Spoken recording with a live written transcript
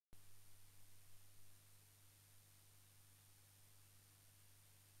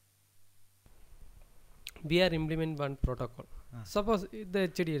we are implement one protocol. Suppose the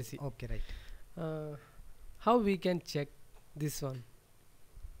HDLC. Okay, right. How we can check this one?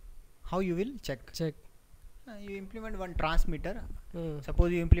 How you will check? You implement one transmitter.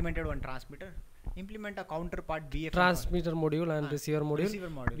 Suppose you implemented one transmitter. Implement a counterpart BFM transmitter module and receiver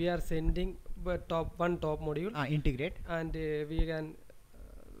module. We are sending one top module. Integrate. And we can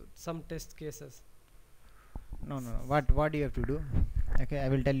some test cases. No. What do you have to do? Okay, I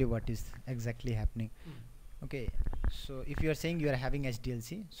will tell you what is exactly happening. Okay, so if you are saying you are having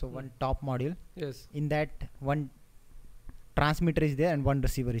HDLC, so one top module. Yes. In that one transmitter is there and one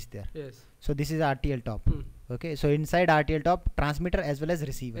receiver is there. Yes. So this is RTL top. Okay, so inside RTL top, transmitter as well as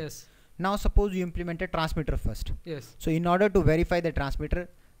receiver. Yes. Now suppose you implemented transmitter first. Yes. So in order to verify the transmitter,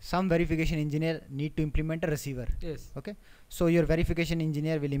 some verification engineer need to implement a receiver. Yes. Okay, so your verification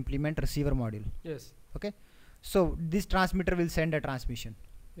engineer will implement receiver module. Yes. Okay, so this transmitter will send a transmission.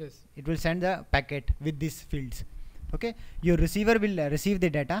 Yes. It will send the packet with these fields. Okay, your receiver will receive the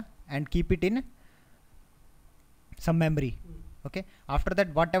data and keep it in some memory. Okay, after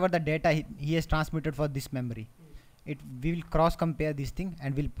that whatever the data he has transmitted for this memory, we will cross compare this thing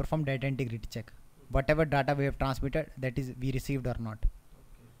and will perform data integrity check. Whatever data we have transmitted, that is we received or not.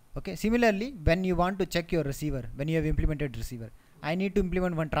 Okay, similarly when you want to check your receiver, when you have implemented receiver, I need to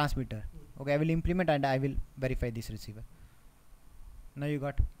implement one transmitter. Okay, I will implement and I will verify this receiver. Now you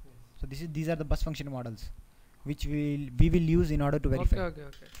got. So these are the bus function models which we will use in order to verify. Okay.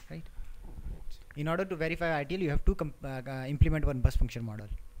 Right. In order to verify ITL, you have to implement one bus function model.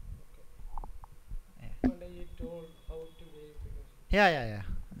 Yeah.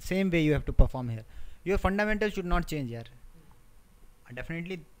 Same way you have to perform here. Your fundamentals should not change here.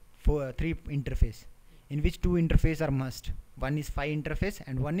 Definitely three interface, in which two interface are must. One is PHY interface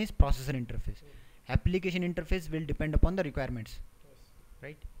and one is processor interface. Application interface will depend upon the requirements.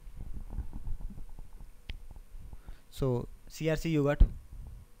 Right. So CRC you got.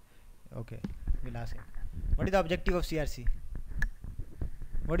 Okay, we'll ask him. What is the objective of CRC?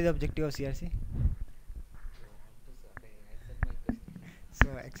 So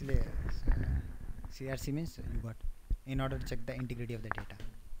actually CRC means you got in order to check the integrity of the data.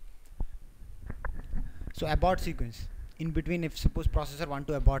 So abort sequence, in between, if suppose processor want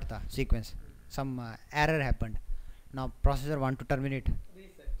to abort the sequence, some error happened, now processor want to terminate.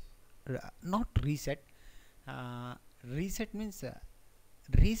 Not reset. Reset means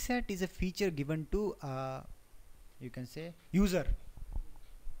reset is a feature given to you can say user.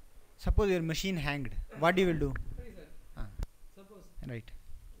 Suppose your machine hanged, what you will do? Suppose right,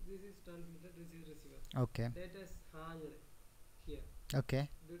 this is transmitter, this is receiver. okay, Data is hanged here. okay,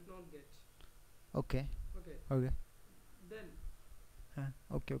 Did not get. okay, Okay. okay, Then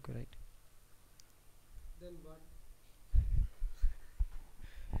okay, right. Then what?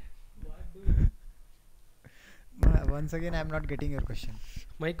 What do you? Once again I am not getting your question.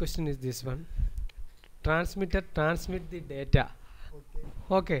 My question is this one. Transmitter transmit the data.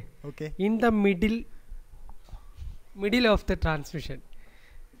 Okay. In the middle of the transmission,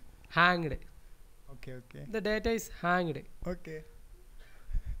 hanged. Okay. The data is hanged. Okay.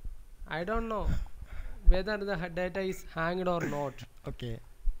 I don't know whether the data is hanged or not. Okay.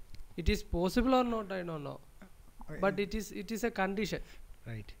 It is possible or not, I don't know. But it is a condition.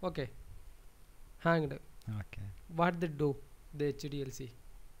 Right. Okay. Hanged. Okay. What they do, the HDLC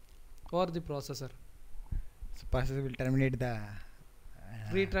or the processor? So processor will terminate the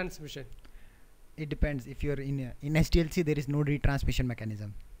retransmission. It depends. If you are in HDLC, there is no retransmission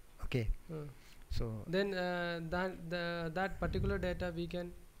mechanism. Okay. So then that particular data we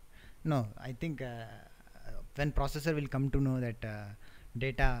can. No, I think when processor will come to know that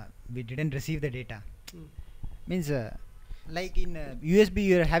data we didn't receive the data, means like in USB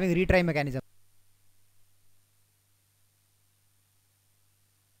you are having retry mechanism.